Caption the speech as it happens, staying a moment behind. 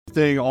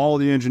thing all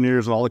the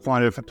engineers and all the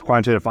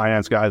quantitative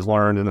finance guys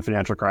learned in the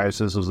financial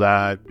crisis was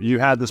that you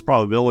had this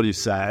probability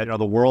set.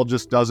 The world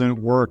just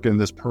doesn't work in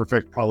this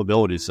perfect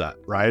probability set,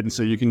 right? And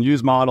so you can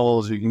use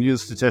models, you can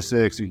use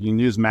statistics, you can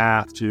use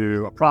math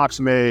to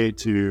approximate,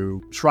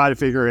 to try to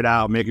figure it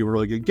out, make a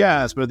really good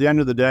guess. But at the end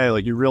of the day,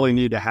 like, you really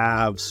need to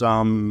have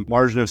some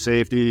margin of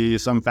safety,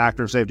 some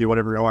factor of safety,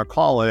 whatever you want to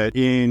call it,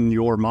 in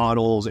your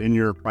models, in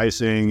your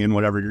pricing, in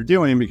whatever you're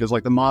doing, because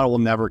like the model will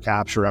never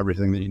capture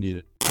everything that you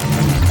needed.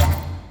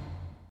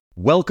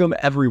 Welcome,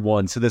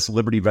 everyone, to this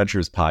Liberty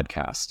Ventures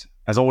podcast.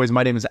 As always,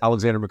 my name is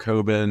Alexander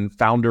McCobin,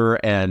 founder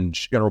and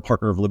general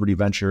partner of Liberty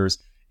Ventures,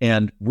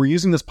 and we're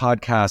using this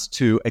podcast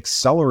to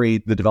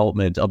accelerate the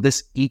development of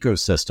this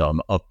ecosystem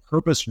of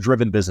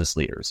purpose-driven business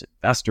leaders,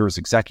 investors,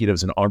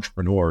 executives, and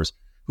entrepreneurs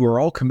who are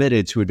all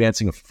committed to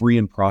advancing a free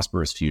and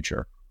prosperous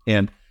future.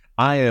 And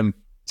I am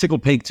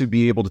tickled pink to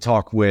be able to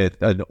talk with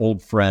an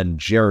old friend,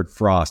 Jared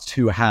Frost,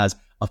 who has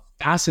a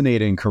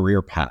fascinating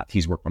career path.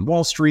 He's worked on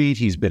Wall Street,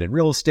 he's been in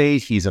real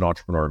estate, he's an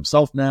entrepreneur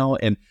himself now,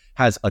 and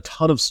has a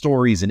ton of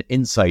stories and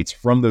insights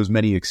from those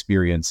many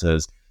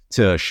experiences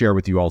to share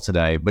with you all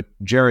today. But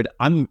Jared,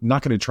 I'm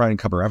not going to try and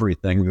cover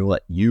everything. I'm going to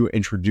let you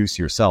introduce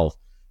yourself.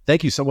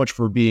 Thank you so much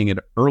for being an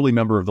early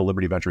member of the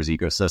Liberty Ventures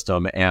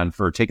ecosystem and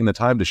for taking the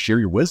time to share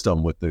your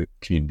wisdom with the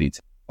community.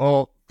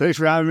 Well, thanks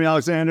for having me,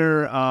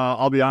 Alexander.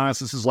 I'll be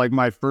honest, this is like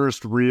my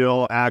first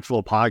real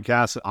actual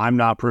podcast that I'm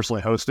not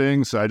personally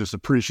hosting. So I just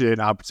appreciate an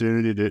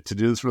opportunity to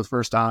do this for the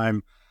first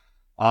time.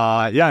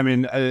 I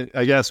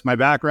guess my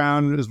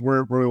background is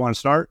where we want to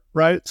start,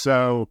 right?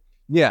 So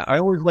yeah, I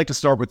always like to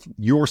start with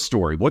your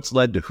story. What's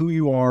led to who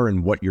you are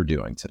and what you're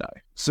doing today?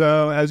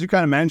 So as you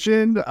kind of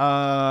mentioned, first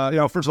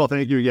of all,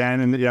 thank you again.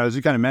 And as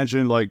you kind of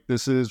mentioned, like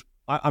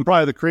I'm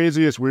probably the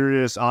craziest,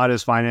 weirdest,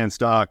 oddest finance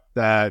doc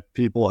that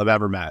people have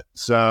ever met.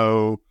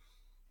 So,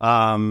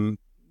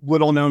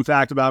 little known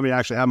fact about me, I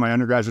actually have my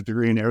undergraduate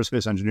degree in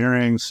aerospace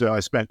engineering. So I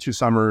spent 2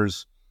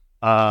 summers,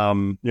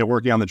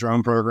 working on the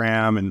drone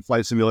program and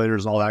flight simulators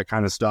and all that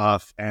kind of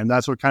stuff. And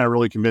that's what kind of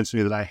really convinced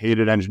me that I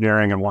hated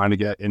engineering and wanted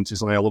to get into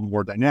something a little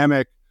more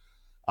dynamic.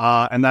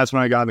 And that's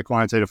when I got into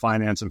quantitative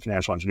finance and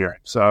financial engineering.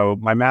 So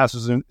my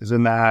master's is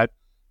in that.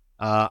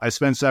 I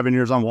spent 7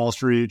 years on Wall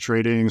Street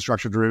trading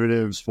structured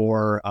derivatives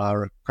for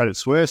Credit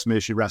Suisse. May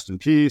she rest in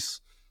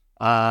peace.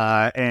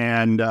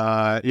 Learned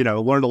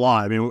a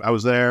lot. I mean, I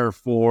was there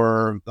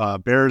for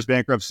Bear's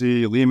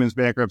bankruptcy, Lehman's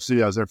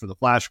bankruptcy. I was there for the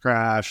flash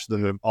crash,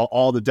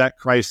 all the debt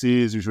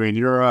crises between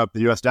Europe,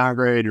 the U.S.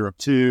 downgrade, Europe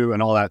 2,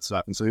 and all that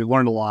stuff. And so you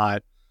learned a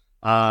lot.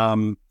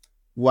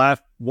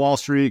 Left Wall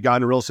Street, got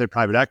into real estate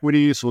private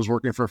equity. So I was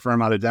working for a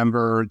firm out of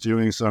Denver,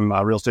 doing some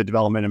real estate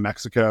development in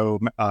Mexico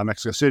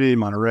City,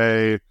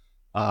 Monterrey,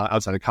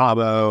 outside of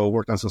Cabo,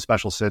 worked on some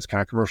special sits,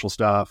 kind of commercial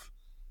stuff.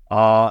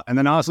 And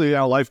then honestly,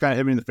 life kind of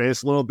hit me in the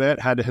face a little bit,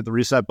 had to hit the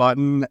reset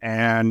button.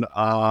 And,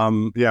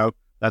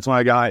 that's when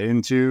I got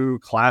into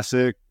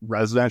classic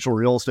residential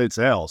real estate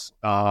sales.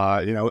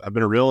 I've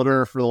been a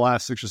realtor for the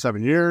last 6 or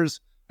 7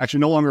 years, actually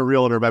no longer a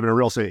realtor, but I've been a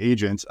real estate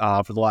agent,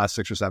 for the last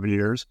 6 or 7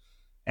 years.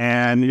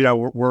 And,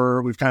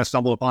 we've kind of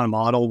stumbled upon a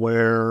model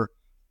where,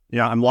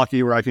 I'm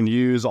lucky where I can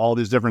use all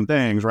these different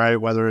things, right?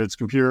 Whether it's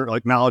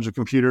knowledge of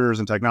computers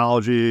and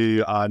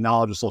technology,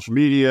 knowledge of social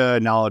media,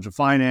 knowledge of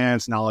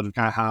finance, knowledge of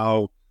kind of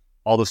how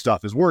all this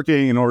stuff is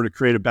working in order to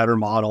create a better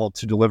model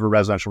to deliver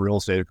residential real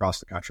estate across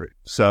the country.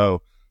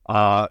 So,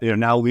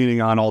 now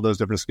leaning on all those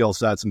different skill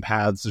sets and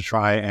paths to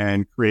try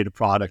and create a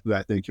product that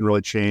I think can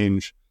really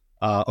change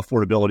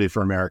affordability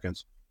for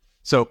Americans.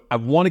 So I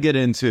want to get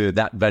into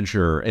that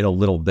venture in a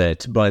little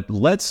bit, but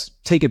let's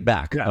take it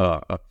back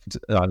to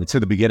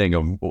the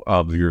beginning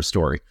of your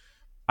story.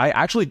 I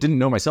actually didn't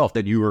know myself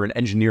that you were in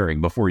engineering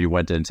before you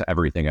went into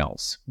everything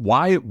else.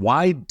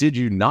 Why did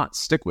you not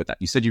stick with that?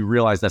 You said you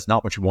realized that's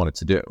not what you wanted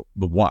to do,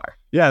 but why?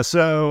 Yeah,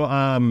 so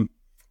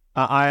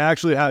I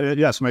actually had,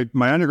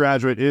 my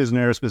undergraduate is in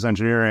aerospace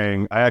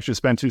engineering. I actually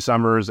spent 2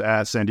 summers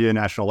at Sandia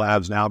National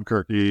Labs in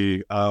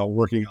Albuquerque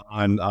working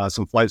on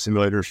some flight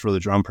simulators for the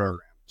drone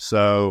program.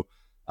 So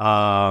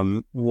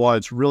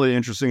what's really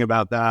interesting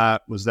about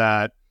that was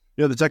that,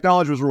 the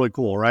technology was really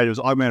cool, right? It was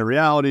augmented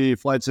reality,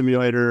 flight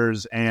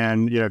simulators,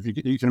 and, if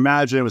you can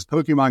imagine, it was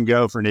Pokemon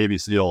Go for Navy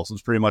SEALs. It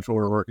was pretty much what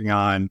we were working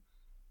on,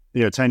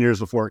 10 years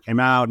before it came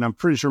out. And I'm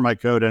pretty sure my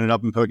code ended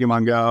up in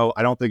Pokemon Go.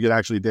 I don't think it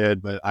actually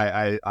did, but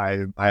I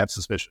have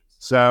suspicions.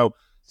 So,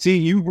 see,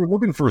 you were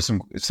looking for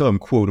some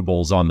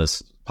quotables on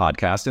this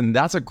podcast, and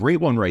that's a great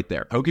one right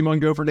there.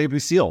 Pokemon Go for Navy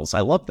SEALs. I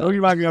love that.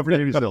 Pokemon Go for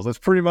Navy SEALs. That's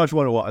pretty much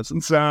what it was.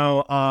 And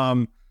so,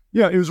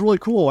 it was really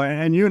cool.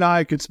 And you and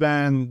I could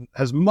spend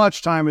as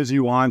much time as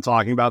you want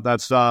talking about that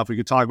stuff. We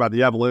could talk about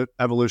the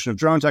evolution of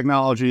drone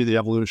technology, the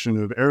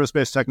evolution of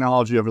aerospace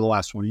technology over the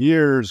last 20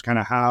 years, kind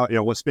of how,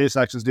 what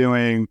SpaceX is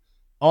doing,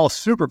 all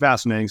super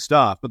fascinating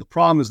stuff. But the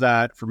problem is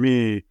that for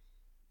me,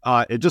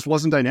 it just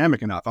wasn't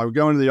dynamic enough. I would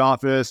go into the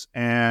office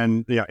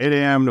and, 8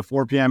 a.m. to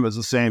 4 p.m. was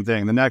the same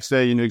thing. The next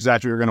day, you knew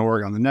exactly what you were going to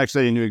work on. The next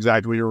day, you knew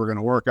exactly what you were going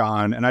to work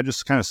on. And I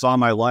just kind of saw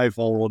my life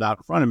all rolled out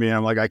in front of me. And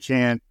I'm like,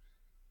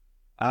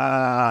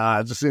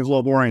 It just seems a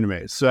little boring to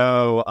me.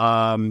 So,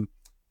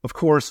 of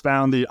course,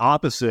 found the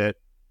opposite,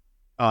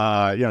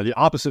 the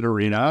opposite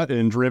arena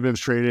in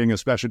derivatives trading,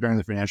 especially during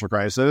the financial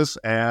crisis.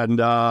 And,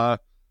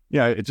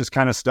 it just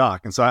kind of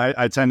stuck. And so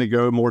I tend to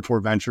go more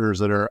toward ventures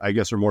that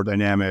are more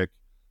dynamic,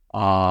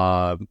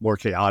 more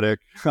chaotic.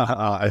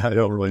 I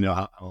don't really know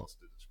how else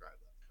to describe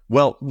that.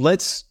 Well,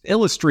 let's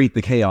illustrate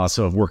the chaos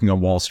of working on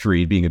Wall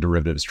Street, being a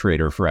derivatives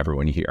trader for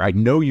everyone here. I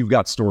know you've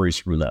got stories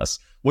from this.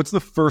 What's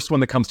the first one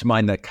that comes to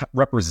mind that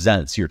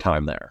represents your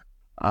time there?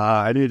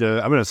 I'm going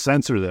to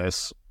censor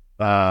this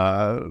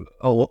a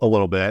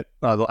little bit.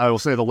 I will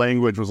say the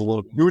language was a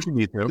little.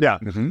 Yeah.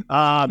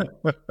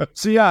 Mm-hmm.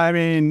 So yeah, I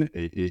mean,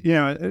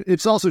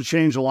 it's also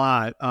changed a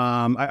lot.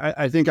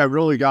 I think I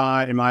really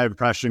got, in my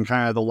impression,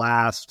 kind of the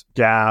last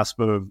gasp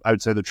of, I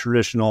would say, the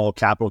traditional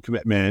capital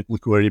commitment,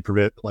 liquidity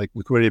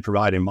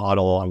providing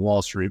model on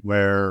Wall Street,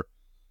 where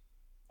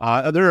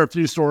there are a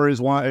few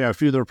stories. A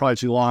few that are probably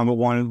too long, but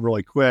one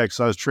really quick.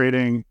 So I was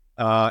trading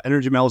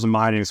energy, metals, and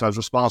mining. So I was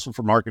responsible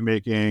for market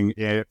making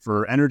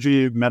for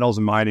energy, metals,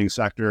 and mining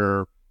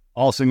sector,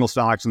 all single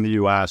stocks in the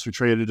U.S. We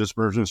traded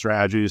dispersion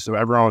strategies. So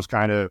everyone was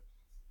kind of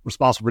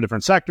responsible for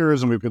different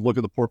sectors, and we could look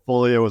at the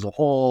portfolio as a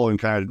whole and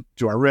kind of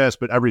do our risk,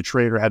 but every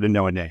trader had to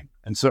know a name,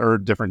 or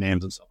different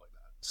names and stuff like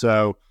that.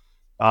 So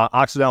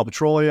Occidental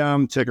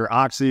Petroleum, ticker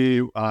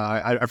Oxy.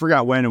 I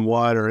forgot when and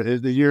what, or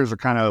the years are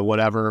kind of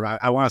whatever.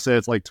 I want to say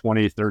it's like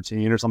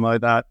 2013 or something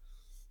like that.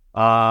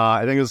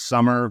 I think it was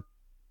summer,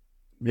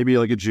 maybe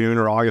like a June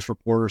or August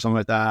report or something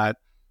like that.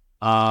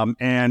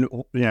 And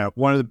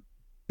one of the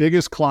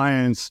biggest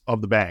clients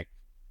of the bank,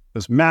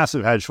 this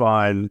massive hedge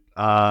fund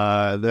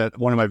that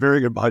one of my very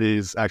good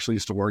buddies actually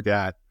used to work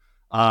at,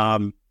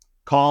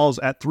 calls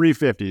at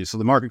 3:50. So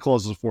the market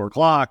closes at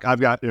 4:00. I've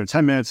got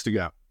 10 minutes to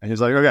go. And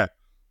he's like, okay.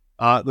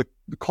 The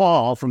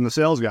call from the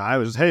sales guy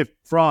was, hey,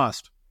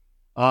 Frost,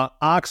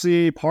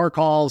 Oxy, par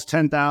calls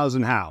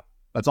 10,000, how?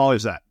 That's all he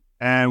said.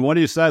 And what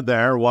he said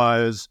there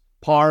was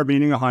par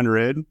meaning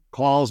 100,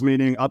 calls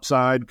meaning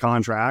upside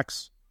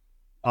contracts,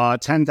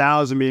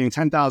 10,000 meaning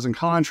 10,000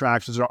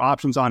 contracts, which are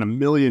options on 1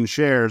 million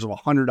shares of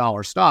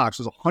 $100 stocks.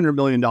 It was a $100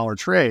 million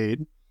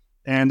trade,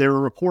 and they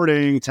were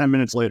reporting 10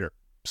 minutes later.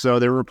 So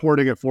they were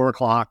reporting at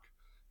 4:00.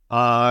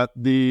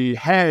 The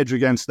hedge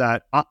against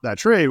that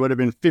trade would have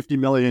been $50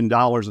 million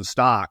of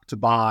stock to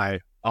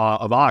buy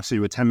of Oxy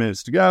with 10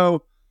 minutes to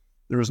go.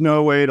 There was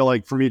no way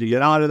to for me to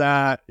get out of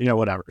that,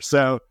 whatever.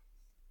 So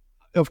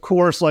of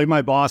course,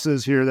 my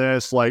bosses hear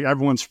this,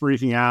 everyone's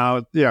freaking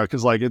out,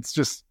 because it's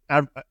just,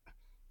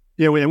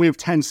 we have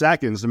 10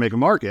 seconds to make a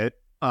market.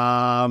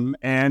 And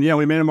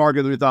we made a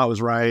market that we thought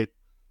was right.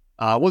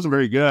 It wasn't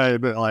very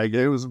good, but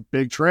it was a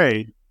big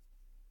trade.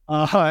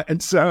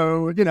 And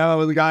so,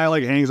 the guy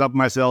hangs up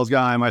my sales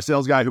guy,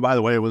 who, by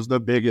the way, was the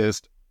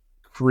biggest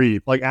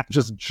creep,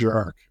 just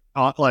jerk.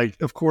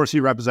 Of course he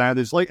represented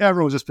this,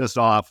 everyone was just pissed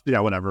off,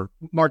 whatever.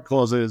 Market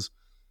closes,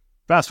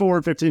 fast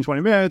forward 15,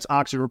 20 minutes,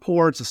 Oxy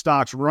reports, the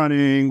stock's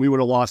running. We would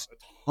have lost a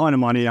ton of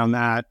money on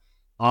that.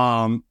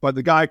 But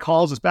the guy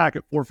calls us back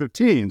at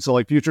 4:15.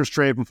 So futures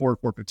trade from 4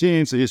 to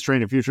 4:15. So he's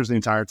trading futures the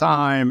entire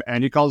time.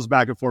 And he calls us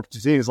back at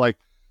 4:15. He's like,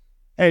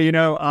 hey,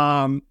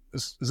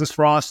 is this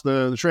Frost,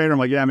 the trader? I'm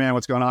like, yeah, man,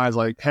 what's going on? He's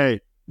like,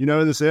 hey, you know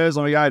who this is?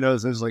 I'm like, yeah, I know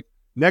this is.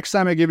 Next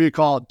time I give you a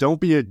call, don't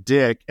be a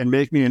dick and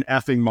make me an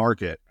effing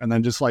market. And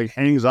then just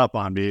hangs up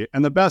on me.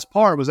 And the best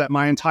part was that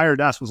my entire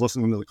desk was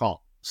listening to the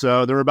call.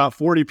 So there were about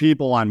 40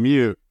 people on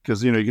mute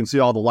because, you can see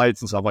all the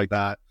lights and stuff like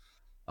that.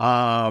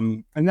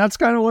 And that's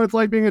kind of what it's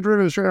like being a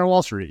derivatives trader on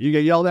Wall Street. You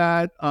get yelled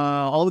at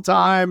all the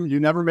time. You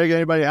never make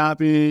anybody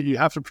happy. You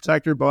have to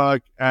protect your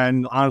book.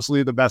 And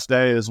honestly, the best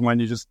day is when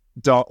you just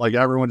don't,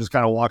 everyone just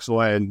kind of walks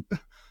away and,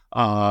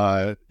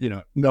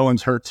 no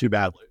one's hurt too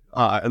badly.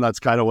 And that's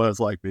kind of what it's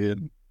like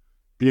being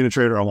a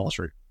trader on Wall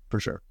Street, for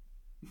sure.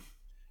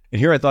 And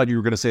here I thought you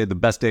were going to say the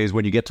best day is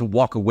when you get to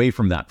walk away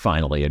from that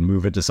finally and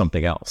move into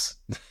something else.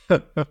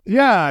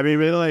 Yeah. I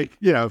mean,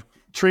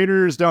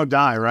 traders don't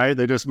die, right?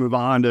 They just move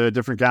on to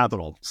different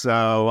capital.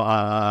 So,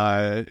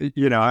 I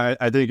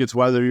think it's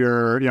whether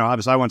you're,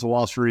 obviously I went to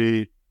Wall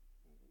Street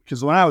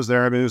because when I was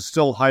there, I mean, it was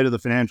still height of the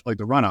financial,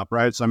 the run up,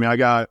 right? So, I mean, I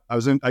got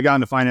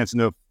into finance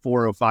in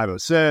 04,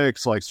 05,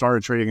 06,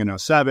 started trading in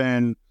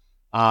 07,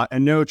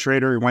 and no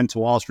trader went to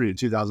Wall Street in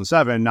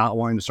 2007 not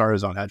wanting to start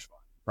his own hedge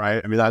fund,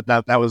 right? I mean,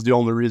 that was the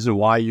only reason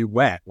why you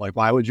went.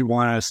 Why would you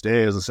want to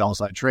stay as a sell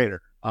side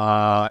trader?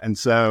 And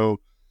so,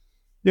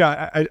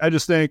 yeah, I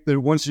just think that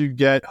once you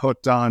get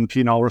hooked on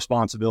P&L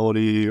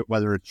responsibility,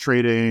 whether it's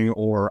trading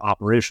or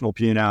operational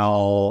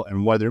P&L,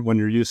 and when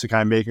you're used to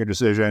kind of making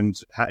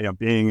decisions,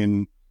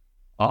 being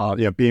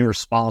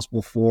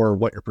responsible for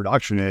what your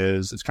production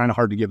is, it's kind of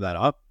hard to give that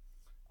up.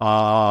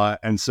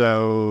 And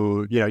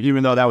so,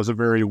 even though that was a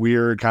very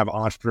weird kind of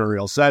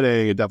entrepreneurial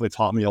setting, it definitely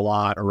taught me a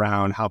lot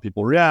around how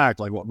people react,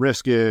 what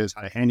risk is,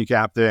 how to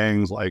handicap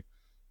things,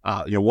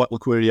 what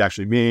liquidity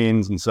actually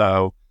means. And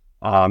so,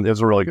 it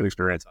was a really good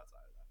experience.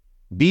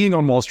 Being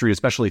on Wall Street,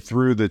 especially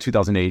through the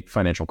 2008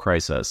 financial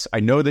crisis, I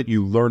know that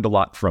you learned a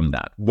lot from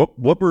that.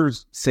 What were,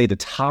 say, the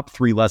top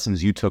 3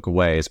 lessons you took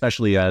away,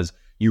 especially as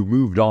you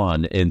moved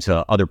on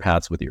into other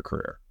paths with your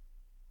career?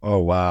 Oh,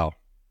 wow.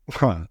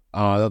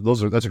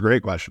 That's a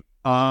great question.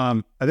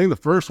 I think the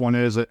first one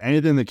is that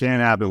anything that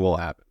can happen will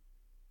happen.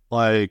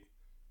 Like,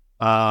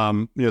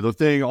 the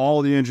thing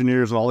all the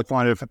engineers and all the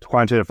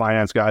quantitative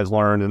finance guys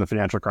learned in the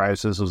financial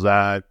crisis is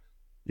that,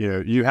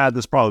 you had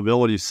this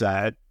probability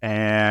set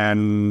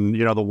and,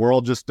 the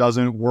world just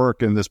doesn't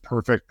work in this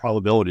perfect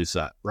probability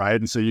set, right?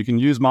 And so you can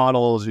use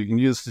models, you can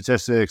use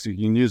statistics, you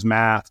can use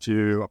math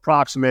to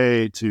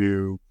approximate,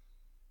 to,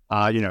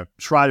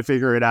 try to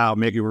figure it out,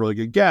 make a really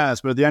good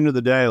guess. But at the end of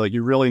the day, like,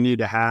 you really need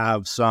to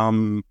have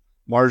some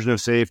margin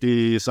of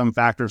safety, some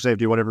factor of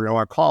safety, whatever you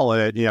want to call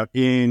it,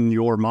 in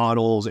your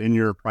models, in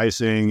your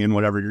pricing, in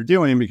whatever you're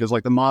doing, because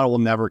like the model will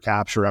never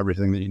capture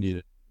everything that you need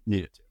it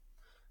to.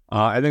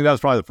 I think that was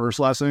probably the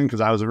first lesson,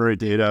 because I was a very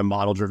data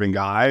model driven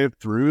guy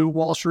through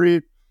Wall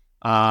Street.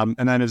 And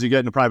then as you get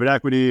into private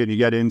equity and you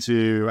get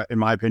into, in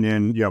my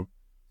opinion,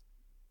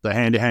 the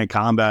hand-to-hand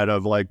combat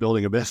of like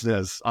building a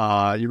business,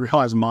 you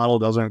realize model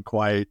doesn't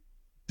quite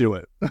do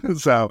it.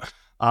 So,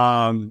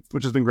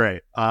 which has been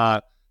great. I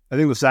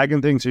think the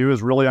second thing too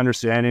is really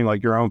understanding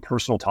like your own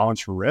personal tolerance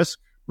for risk,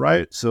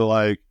 right? So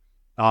like,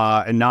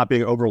 and not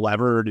being over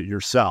levered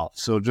yourself.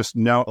 So just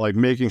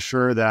making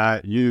sure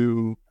that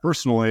you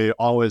personally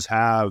always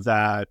have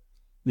that,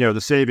 the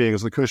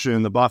savings, the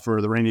cushion, the buffer,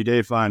 the rainy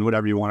day fund,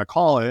 whatever you want to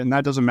call it. And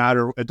that doesn't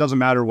matter. It doesn't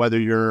matter whether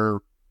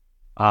you're,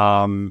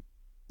 a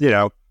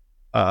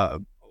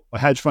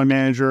hedge fund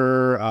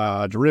manager,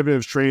 a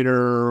derivatives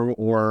trader,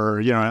 or,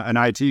 an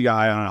IT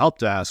guy on a help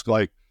desk.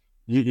 Like,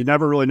 you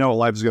never really know what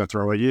life is going to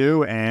throw at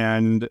you.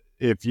 And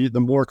the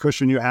more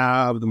cushion you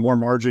have, the more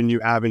margin you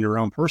have in your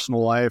own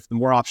personal life, the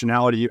more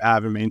optionality you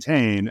have and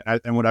maintain.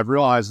 And what I've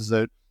realized is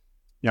that,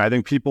 I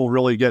think people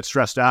really get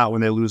stressed out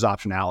when they lose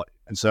optionality.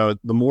 And so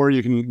the more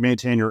you can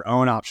maintain your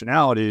own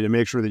optionality to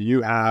make sure that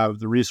you have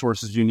the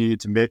resources you need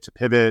to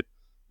pivot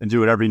and do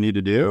whatever you need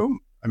to do,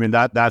 I mean,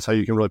 that's how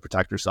you can really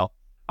protect yourself.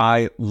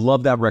 I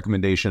love that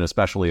recommendation,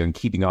 especially on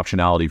keeping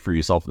optionality for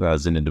yourself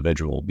as an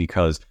individual,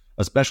 because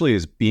especially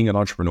as being an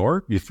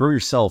entrepreneur, you throw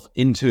yourself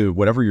into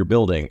whatever you're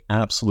building,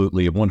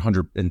 absolutely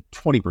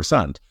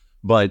 120%.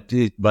 But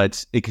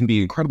it can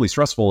be incredibly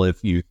stressful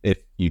if you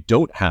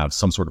don't have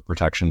some sort of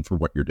protection for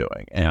what you're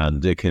doing.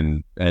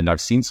 And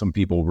I've seen some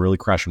people really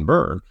crash and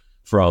burn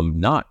from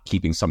not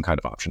keeping some kind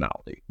of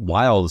optionality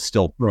while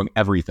still throwing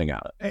everything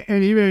at it.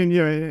 And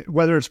even,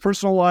 whether it's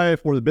personal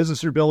life or the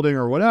business you're building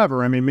or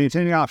whatever, I mean,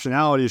 maintaining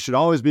optionality should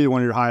always be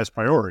one of your highest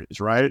priorities,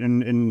 right?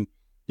 And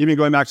even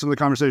going back to some of the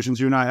conversations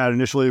you and I had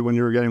initially when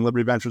you were getting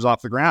Liberty Ventures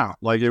off the ground,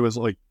 like it was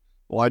like,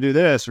 well, I do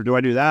this or do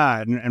I do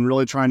that? And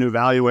really trying to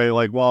evaluate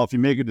like, well, if you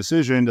make a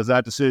decision, does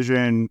that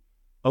decision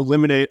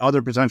eliminate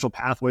other potential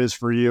pathways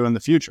for you in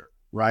the future,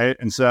 right?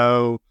 And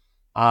so,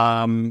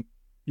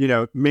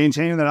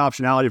 maintaining that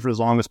optionality for as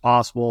long as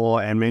possible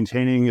and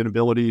maintaining an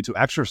ability to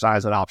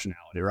exercise that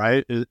optionality,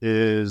 right,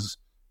 is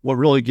what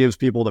really gives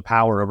people the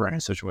power over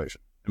any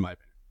situation, in my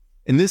opinion.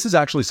 And this is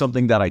actually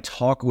something that I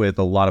talk with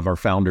a lot of our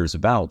founders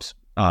about.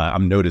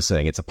 I'm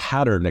noticing it's a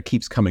pattern that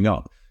keeps coming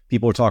up.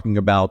 People are talking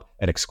about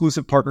an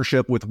exclusive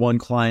partnership with one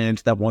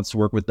client that wants to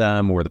work with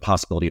them, or the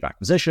possibility of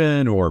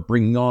acquisition, or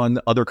bringing on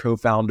other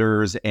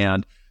co-founders.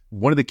 And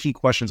one of the key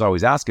questions I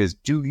always ask is,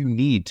 do you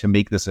need to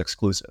make this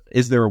exclusive?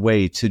 Is there a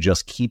way to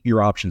just keep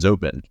your options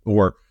open?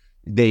 Or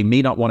they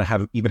may not want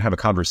to even have a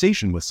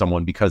conversation with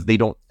someone because they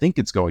don't think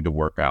it's going to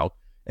work out.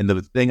 And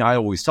the thing I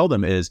always tell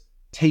them is,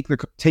 take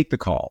the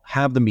call,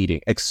 have the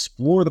meeting,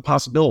 explore the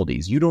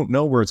possibilities. You don't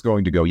know where it's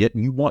going to go yet,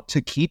 and you want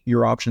to keep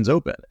your options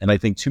open. And I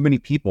think too many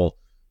people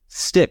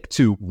stick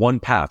to one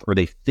path, or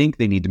they think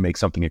they need to make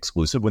something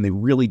exclusive when they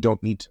really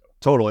don't need to.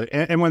 Totally.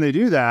 And when they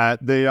do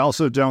that, they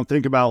also don't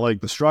think about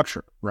like the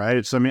structure,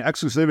 right? So, I mean,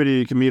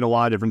 exclusivity can mean a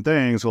lot of different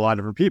things to a lot of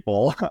different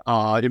people,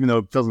 even though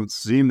it doesn't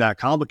seem that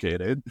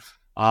complicated.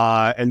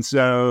 And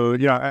so,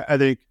 I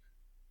think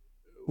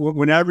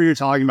whenever you're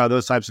talking about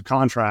those types of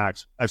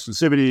contracts,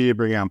 exclusivity,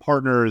 bringing on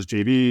partners,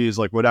 JVs,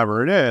 like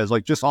whatever it is,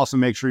 like just also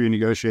make sure you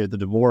negotiate the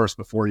divorce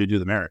before you do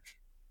the marriage,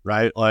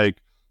 right? Like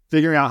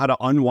figuring out how to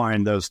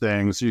unwind those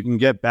things so you can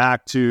get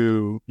back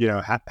to,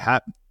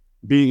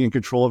 being in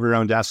control of your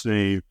own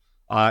destiny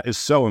is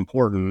so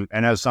important.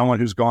 And as someone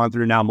who's gone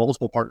through now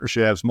multiple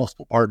partnerships,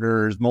 multiple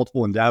partners,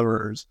 multiple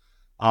endeavors,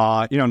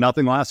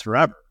 nothing lasts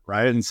forever,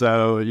 right? And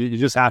so you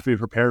just have to be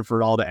prepared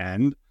for it all to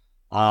end.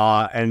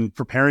 And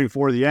preparing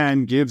for the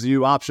end gives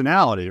you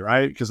optionality,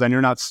 right? Because then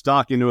you're not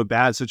stuck into a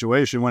bad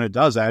situation when it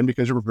does end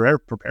because you're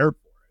prepared for it.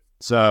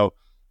 So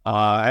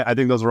I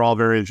think those are all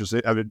very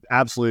interesting. I mean,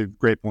 absolutely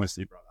great points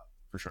that you brought up,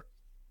 for sure.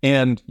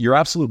 And you're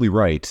absolutely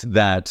right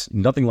that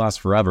nothing lasts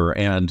forever.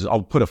 And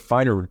I'll put a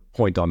finer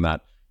point on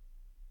that.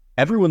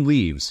 Everyone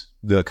leaves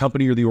the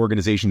company or the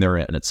organization they're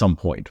in at some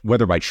point,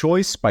 whether by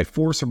choice, by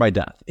force, or by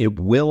death. It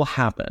will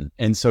happen.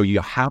 And so you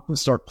have to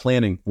start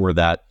planning for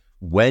that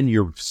when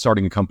you're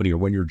starting a company or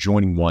when you're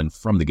joining one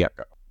from the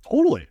get-go.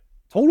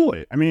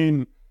 Totally. I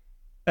mean,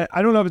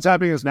 I don't know if it's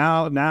happening as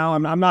now. Now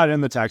I'm not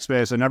in the tech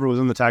space. I never was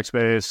in the tech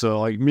space.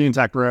 So like me and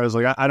tech bros,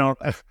 like I don't.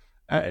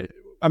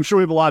 I'm sure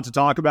we have a lot to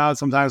talk about.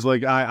 Sometimes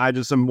like I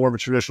just am more of a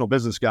traditional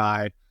business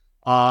guy.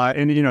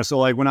 And so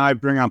like when I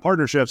bring on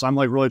partnerships, I'm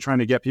like really trying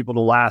to get people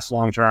to last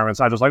long term. It's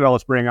not just like, oh,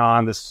 let's bring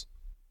on this,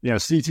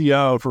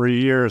 CTO for a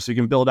year so you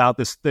can build out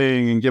this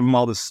thing and give them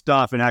all this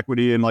stuff and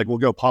equity and like we'll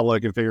go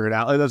public and figure it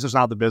out. Like, that's just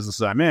not the business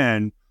that I'm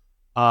in.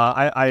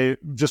 I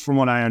just from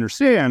what I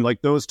understand,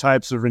 like those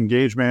types of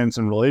engagements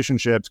and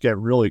relationships get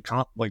really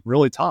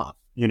really tough,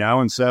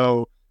 and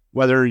so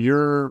whether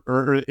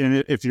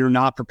if you're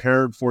not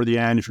prepared for the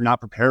end, if you're not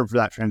prepared for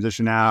that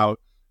transition out,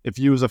 if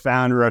you as a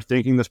founder are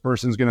thinking this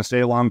person's going to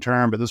stay long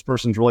term, but this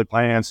person's really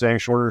planning on staying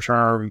shorter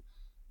term,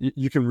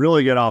 you can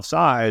really get off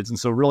sides. And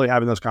so really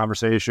having those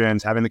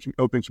conversations, having the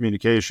open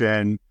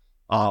communication,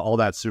 all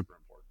that's super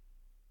important.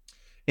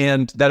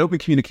 And that open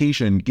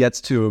communication gets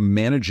to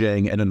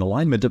managing and an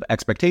alignment of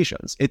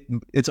expectations.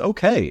 It's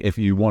okay if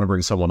you want to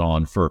bring someone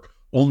on for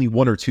only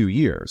 1 or 2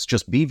 years.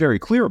 Just be very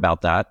clear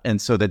about that, and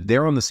so that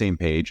they're on the same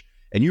page.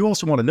 And you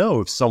also want to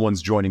know if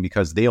someone's joining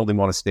because they only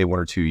want to stay 1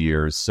 or 2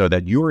 years, so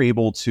that you're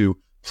able to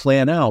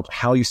plan out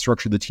how you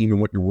structure the team and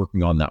what you're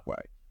working on that way.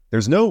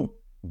 There's no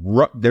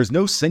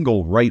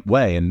single right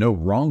way and no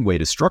wrong way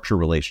to structure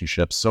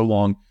relationships, so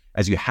long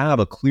as you have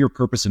a clear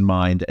purpose in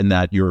mind and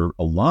that you're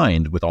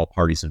aligned with all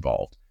parties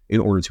involved in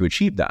order to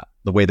achieve that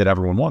the way that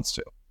everyone wants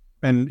to.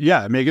 And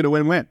yeah, make it a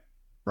win-win,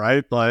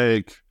 right?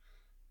 Like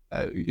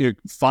you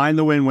find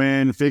the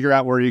win-win, figure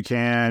out where you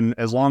can.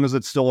 As long as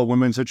it's still a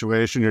win-win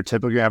situation, you're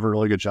typically have a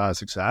really good shot of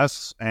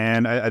success.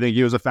 And I think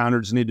you as a founder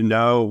just need to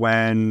know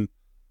when.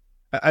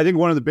 I think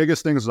one of the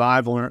biggest things that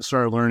I've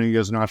started learning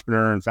as an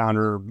entrepreneur and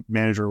founder,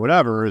 manager,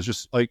 whatever, is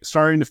just like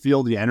starting to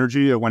feel the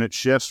energy of when it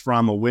shifts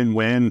from a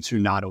win-win to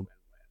not a win-win,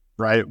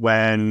 right?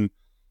 When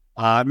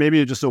maybe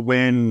it's just a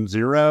win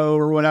 0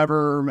 or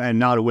whatever and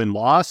not a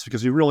win-loss,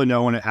 because you really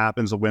know when it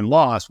happens a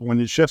win-loss. When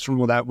it shifts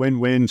from that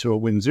win-win to a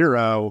win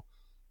 0,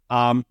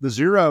 the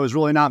 0 is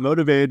really not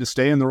motivated to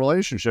stay in the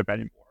relationship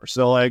anymore.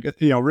 So like,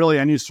 really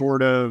any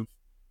sort of,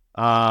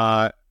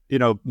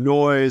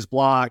 noise,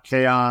 block,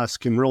 chaos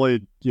can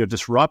really,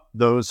 disrupt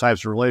those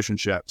types of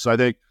relationships. So I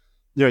think,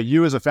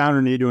 you as a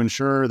founder need to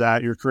ensure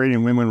that you're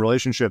creating win-win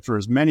relationships for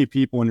as many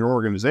people in your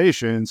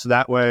organization. So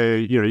that way,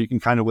 you can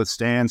kind of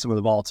withstand some of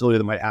the volatility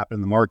that might happen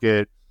in the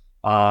market,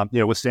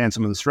 withstand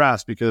some of the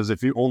stress, because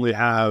if you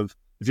have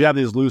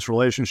these loose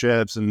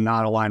relationships and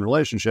not aligned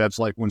relationships,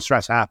 like when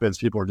stress happens,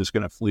 people are just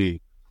going to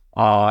flee.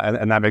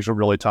 And that makes it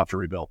really tough to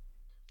rebuild.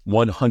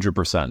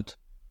 100%.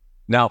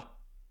 Now,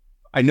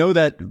 I know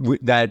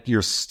that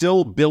you're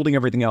still building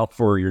everything out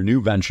for your new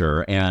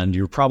venture, and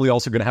you're probably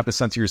also going to have to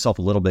censor yourself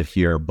a little bit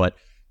here, but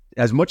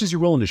as much as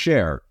you're willing to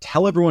share,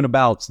 tell everyone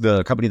about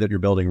the company that you're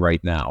building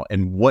right now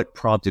and what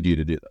prompted you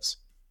to do this.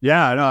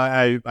 Yeah, no,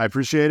 I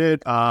appreciate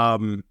it. I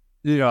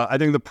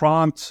think the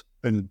prompt,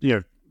 and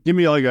give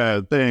me like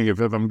a thing if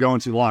I'm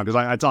going too long, because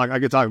I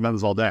could talk about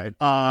this all day.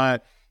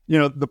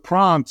 The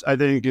prompt I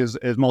think is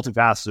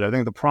multifaceted. I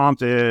think the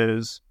prompt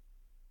is,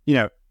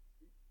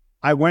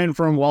 I went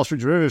from Wall Street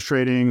derivatives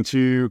trading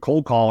to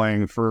cold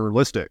calling for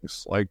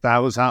listings. Like that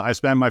was how I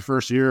spent my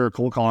first year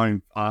cold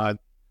calling,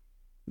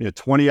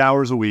 20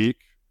 hours a week,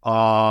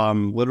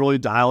 literally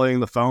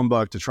dialing the phone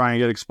book to try and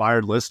get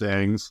expired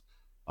listings,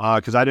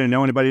 because I didn't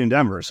know anybody in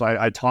Denver. So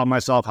I taught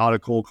myself how to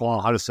cold call,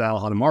 how to sell,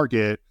 how to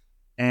market.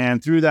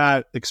 And through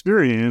that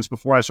experience,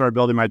 before I started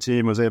building my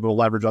team, was able to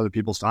leverage other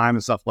people's time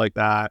and stuff like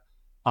that.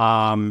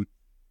 One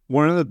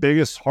of the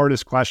biggest,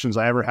 hardest questions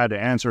I ever had to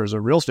answer as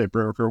a real estate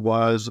broker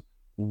was,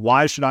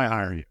 why should I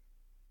hire you?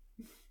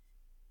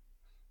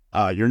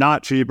 You're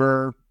not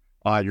cheaper.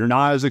 You're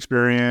not as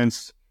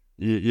experienced.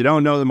 You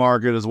don't know the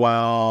market as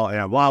well,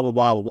 and blah, blah,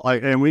 blah, blah.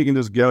 And we can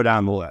just go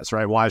down the list,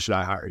 right? Why should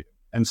I hire you?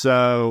 And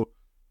so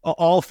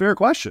all fair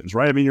questions,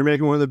 right? I mean, you're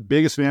making one of the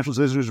biggest financial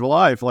decisions of your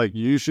life. Like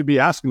you should be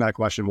asking that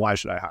question, why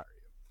should I hire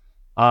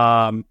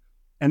you?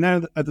 And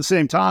then at the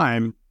same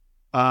time,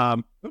 I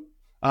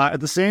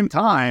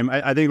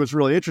think what's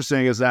really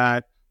interesting is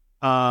that,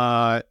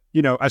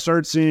 I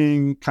started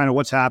seeing kind of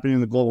what's happening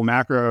in the global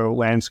macro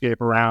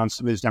landscape around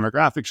some of these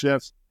demographic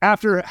shifts.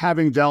 After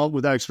having dealt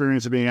with that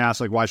experience of being asked,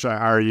 like, why should I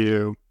hire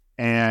you?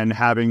 And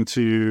having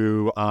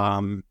to,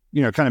 kind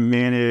of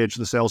manage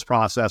the sales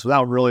process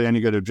without really any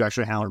good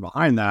objection handler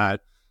behind that,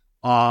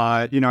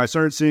 I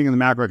started seeing in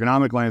the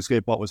macroeconomic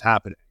landscape what was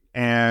happening.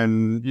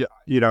 And,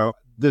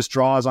 this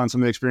draws on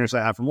some of the experience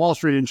I have from Wall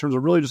Street in terms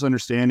of really just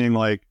understanding,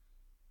 like,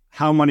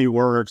 how money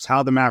works,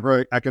 how the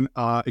macro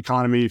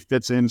economy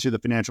fits into the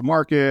financial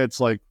markets,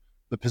 like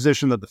the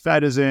position that the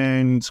Fed is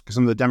in,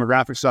 some of the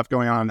demographic stuff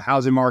going on in the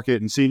housing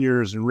market and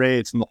seniors and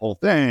rates and the whole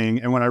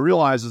thing. And what I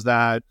realized is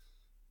that,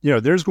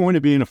 there's going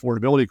to be an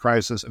affordability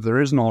crisis if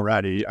there isn't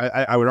already.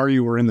 I would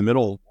argue we're in the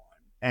middle of one.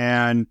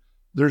 And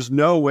there's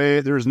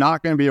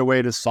not going to be a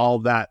way to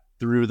solve that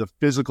through the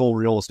physical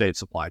real estate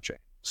supply chain.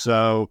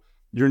 So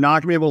you're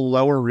not going to be able to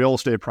lower real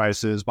estate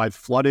prices by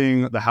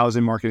flooding the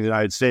housing market in the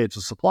United States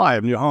with supply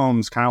of new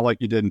homes, kind of like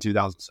you did in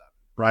 2007,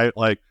 right?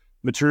 Like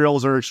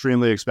materials are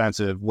extremely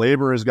expensive.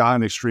 Labor has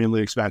gotten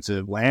extremely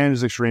expensive. Land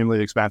is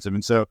extremely expensive.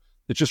 And so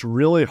it's just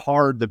really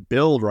hard to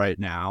build right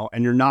now.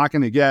 And you're not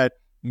going to get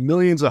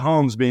millions of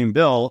homes being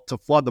built to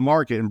flood the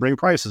market and bring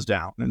prices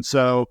down. And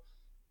so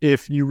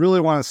if you really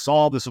want to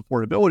solve this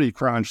affordability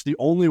crunch, the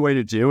only way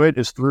to do it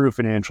is through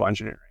financial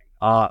engineering.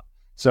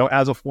 So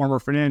as a former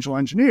financial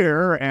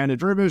engineer and a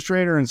derivatives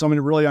trader and someone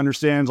who really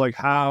understands like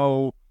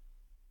how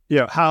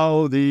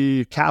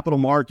the capital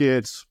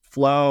markets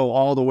flow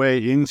all the way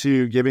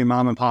into giving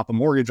mom and pop a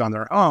mortgage on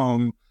their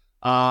home,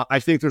 I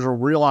think there's a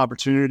real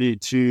opportunity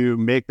to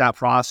make that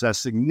process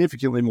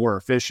significantly more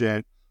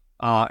efficient.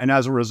 And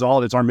as a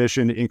result, it's our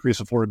mission to increase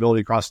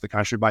affordability across the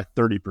country by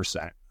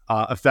 30%,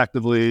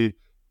 effectively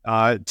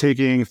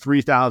taking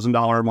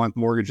 $3,000 a month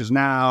mortgages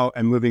now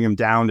and moving them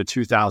down to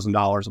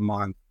 $2,000 a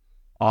month.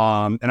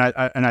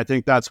 And I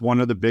think that's one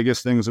of the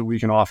biggest things that we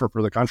can offer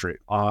for the country.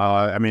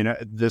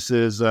 This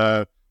is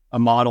a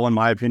model, in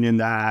my opinion,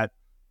 that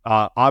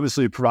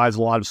obviously provides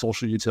a lot of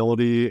social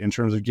utility in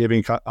terms of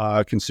giving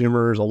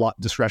consumers a lot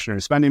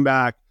discretionary spending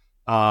back.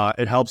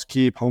 It helps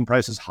keep home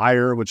prices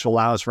higher, which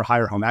allows for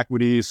higher home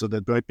equity so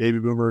that baby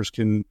boomers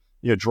can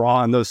draw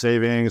on those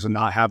savings and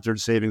not have their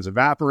savings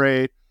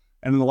evaporate.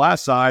 And on the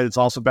last side, it's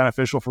also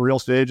beneficial for real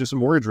estate agents and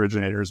mortgage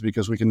originators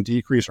because we can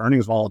decrease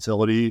earnings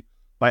volatility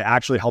by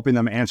actually helping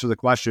them answer the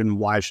question,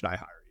 why should I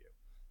hire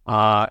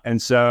you?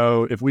 And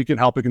so if we can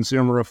help a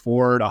consumer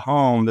afford a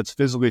home that's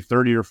physically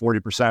 30 or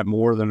 40%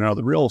 more than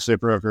another real estate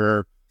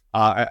broker,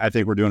 I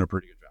think we're doing a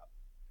pretty good job.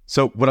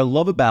 So what I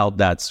love about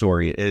that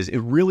story is it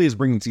really is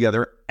bringing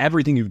together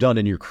everything you've done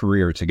in your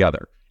career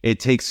together. It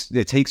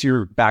takes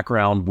your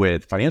background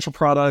with financial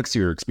products,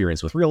 your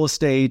experience with real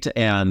estate,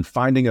 and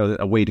finding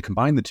a way to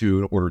combine the two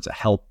in order to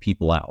help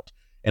people out.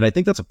 And I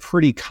think that's a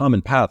pretty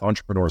common path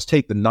entrepreneurs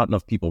take that not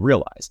enough people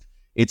realize.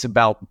 It's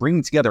about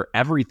bringing together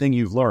everything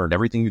you've learned,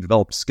 everything you've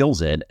developed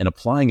skills in, and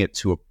applying it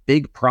to a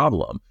big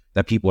problem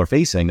that people are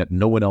facing that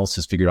no one else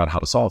has figured out how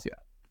to solve yet.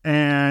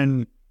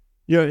 And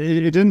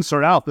it didn't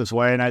start out this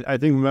way. And I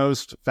think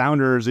most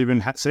founders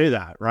even say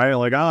that, right?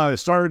 Like, I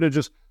just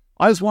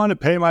wanted to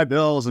pay my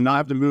bills and not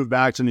have to move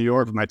back to New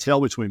York with my tail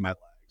between my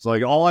legs.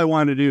 Like, all I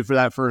wanted to do for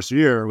that first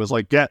year was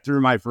like get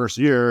through my first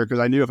year, because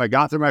I knew if I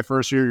got through my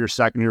first year, your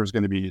second year was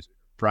going to be easier,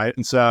 right?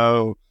 And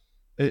so,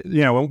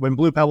 when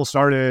Blue Pebble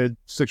started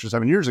 6 or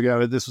 7 years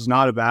ago, this was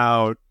not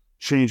about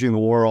changing the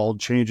world,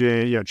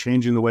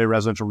 changing the way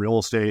residential real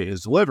estate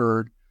is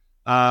delivered.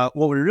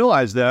 What we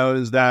realized, though,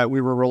 is that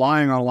we were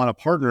relying on a lot of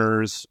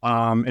partners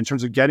in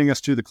terms of getting us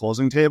to the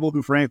closing table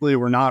who, frankly,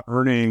 were not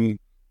earning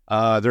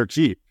their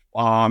keep.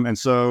 And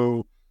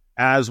so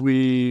as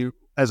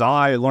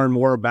I learned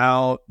more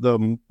about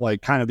the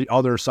kind of the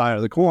other side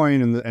of the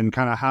coin and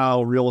kind of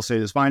how real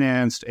estate is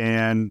financed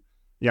and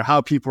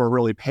how people are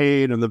really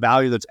paid and the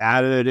value that's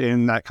added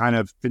in that kind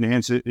of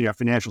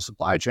financial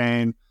supply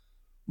chain,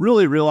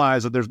 really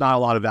realized that there's not a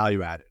lot of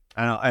value added.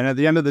 And at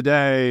the end of the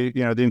day,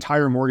 the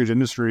entire mortgage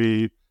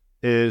industry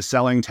is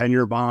selling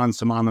 10-year bonds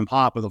to mom and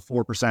pop with a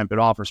 4% bid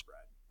offer spread.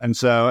 And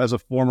so as a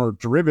former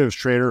derivatives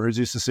trader who's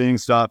used to seeing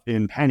stuff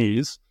in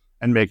pennies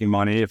and making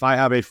money, if I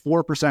have a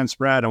 4%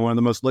 spread on one of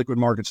the most liquid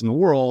markets in the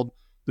world,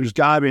 there's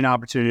got to be an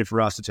opportunity for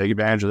us to take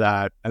advantage of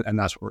that. And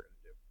that's what we're going to do.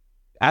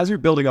 As you're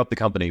building up the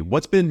company,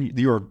 what's been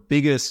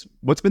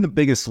the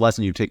biggest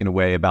lesson you've taken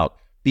away about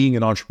being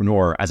an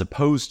entrepreneur as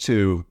opposed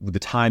to the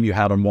time you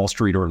had on Wall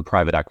Street or in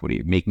private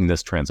equity, making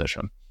this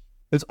transition?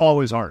 It's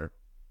always harder.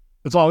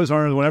 It's always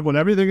harder when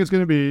everything is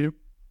going to be.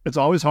 It's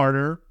always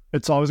harder.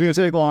 It's always going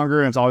to take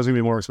longer, and it's always going to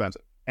be more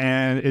expensive.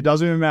 And it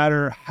doesn't even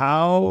matter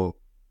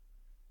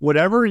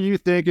whatever you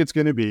think it's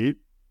going to be,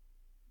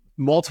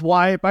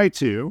 multiply it by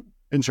 2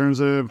 in terms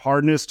of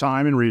hardness,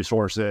 time, and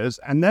resources.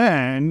 And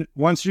then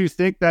once you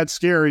think that's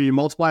scary, you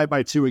multiply it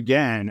by 2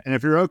 again. And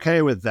if you're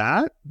okay with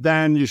that,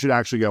 then you should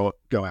actually go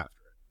after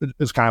it.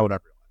 It's kind of what I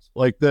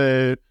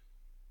realized.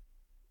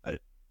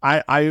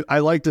 I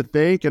like to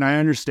think, and I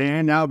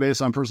understand now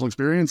based on personal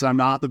experience, I'm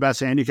not the best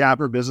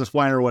handicapper, business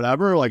planner, or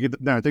whatever.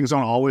 Things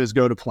don't always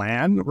go to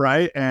plan,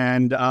 right?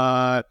 And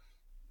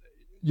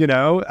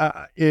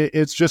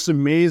it's just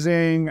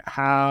amazing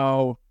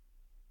how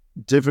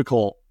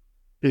difficult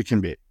it can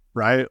be,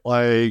 right?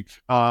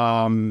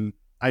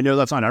 I know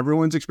that's not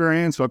everyone's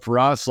experience, but for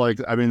us,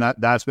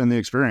 that's been the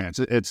experience.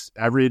 It's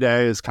every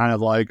day is kind of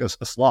like a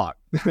slog,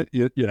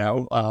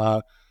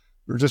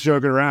 we're just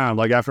joking around.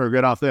 After I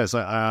get off this,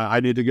 I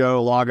need to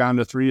go log on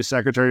to 3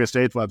 Secretary of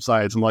State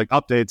websites and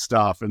update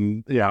stuff.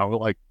 And,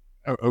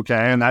 okay.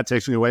 And that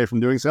takes me away from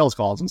doing sales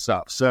calls and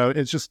stuff. So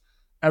it's just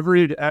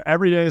every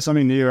day is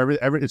something new.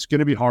 It's going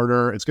to be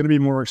harder. It's going to be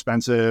more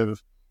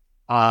expensive.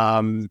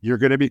 You're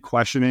going to be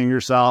questioning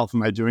yourself.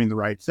 Am I doing the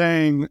right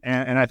thing?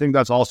 And I think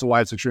that's also why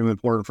it's extremely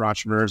important for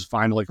entrepreneurs to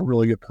find a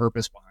really good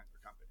purpose behind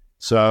their company.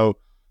 So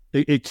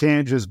it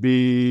can't just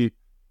be,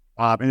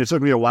 and it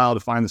took me a while to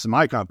find this in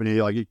my company.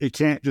 It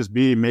can't just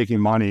be making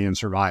money and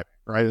surviving,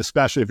 right?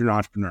 Especially if you're an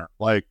entrepreneur.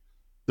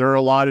 There are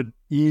a lot of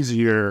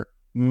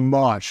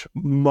much,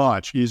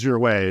 much easier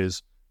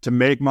ways to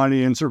make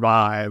money and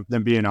survive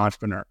than be an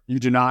entrepreneur. You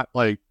do not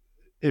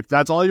if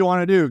that's all you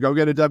want to do, go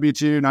get a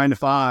W-2, 9 to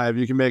 5.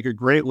 You can make a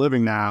great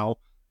living now,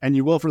 and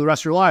you will for the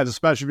rest of your lives,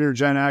 especially if you're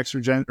Gen X or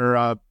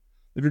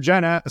if you're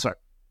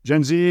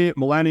Gen Z,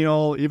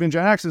 millennial, even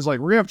Gen X is like,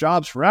 we're going to have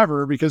jobs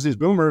forever because these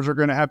boomers are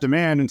going to have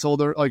demand until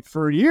they're like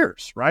for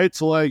years, right?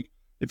 So like,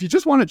 if you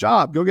just want a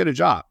job, go get a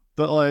job.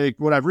 But like,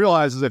 what I've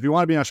realized is if you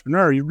want to be an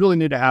entrepreneur, you really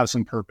need to have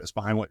some purpose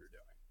behind what you're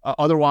doing.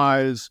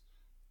 Otherwise,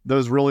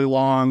 those really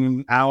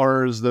long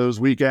hours, those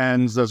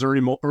weekends, those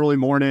early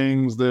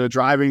mornings, the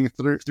driving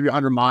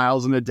 300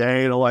 miles in a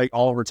day to like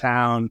all over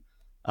town,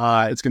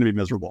 it's going to be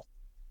miserable.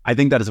 I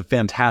think that is a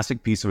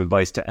fantastic piece of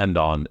advice to end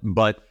on.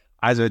 But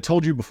as I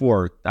told you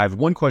before, I have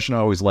one question I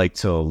always like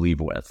to leave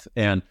with.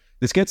 And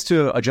this gets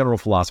to a general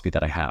philosophy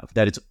that I have,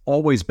 that it's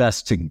always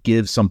best to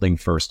give something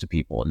first to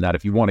people. And that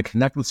if you want to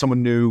connect with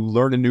someone new,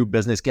 learn a new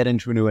business, get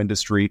into a new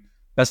industry,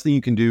 best thing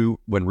you can do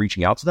when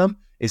reaching out to them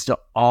is to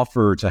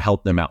offer to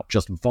help them out.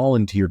 Just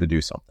volunteer to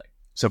do something.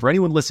 So for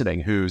anyone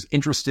listening who's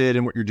interested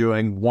in what you're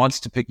doing, wants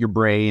to pick your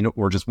brain,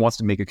 or just wants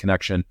to make a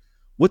connection,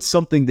 what's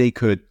something they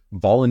could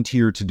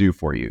volunteer to do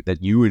for you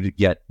that you would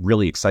get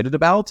really excited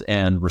about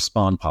and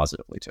respond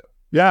positively to?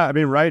 Yeah, I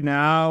mean, right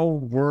now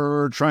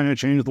we're trying to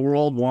change the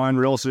world one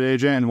real estate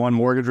agent and one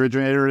mortgage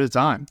originator at a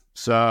time.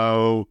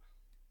 So,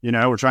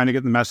 we're trying to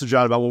get the message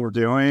out about what we're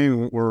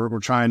doing. We're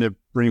trying to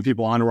bring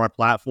people onto our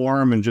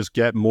platform and just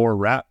get more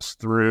reps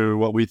through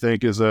what we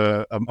think is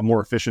a more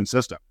efficient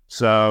system.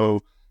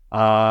 So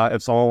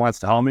if someone wants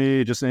to tell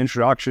me just an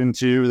introduction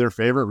to their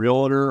favorite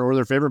realtor or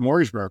their favorite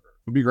mortgage broker,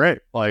 would be great.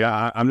 Like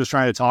I'm just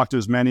trying to talk to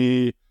as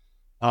many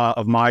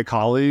of my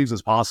colleagues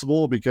as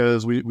possible,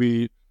 because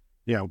we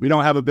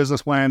don't have a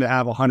business plan to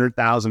have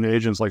 100,000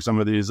 agents like some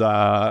of these,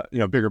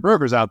 bigger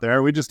brokers out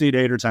there. We just need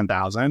 8 or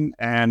 10,000,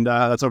 and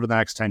that's over the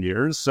next 10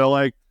 years. So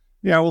like,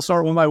 we'll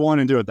start one by one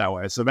and do it that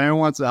way. So if anyone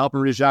wants to help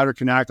and reach out or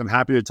connect, I'm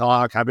happy to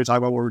talk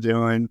about what we're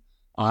doing.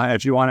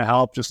 If you want to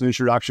help, just an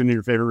introduction to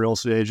your favorite real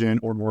estate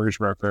agent or mortgage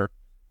broker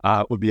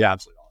would be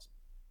absolutely awesome.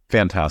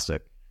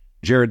 Fantastic.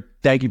 Jared,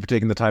 thank you for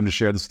taking the time to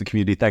share this with the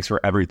community. Thanks for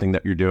everything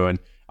that you're doing.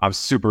 I'm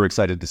super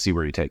excited to see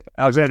where you take it.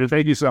 Alexander,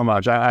 thank you so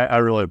much. I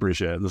really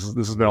appreciate it. This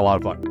has been a lot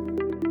of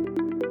fun.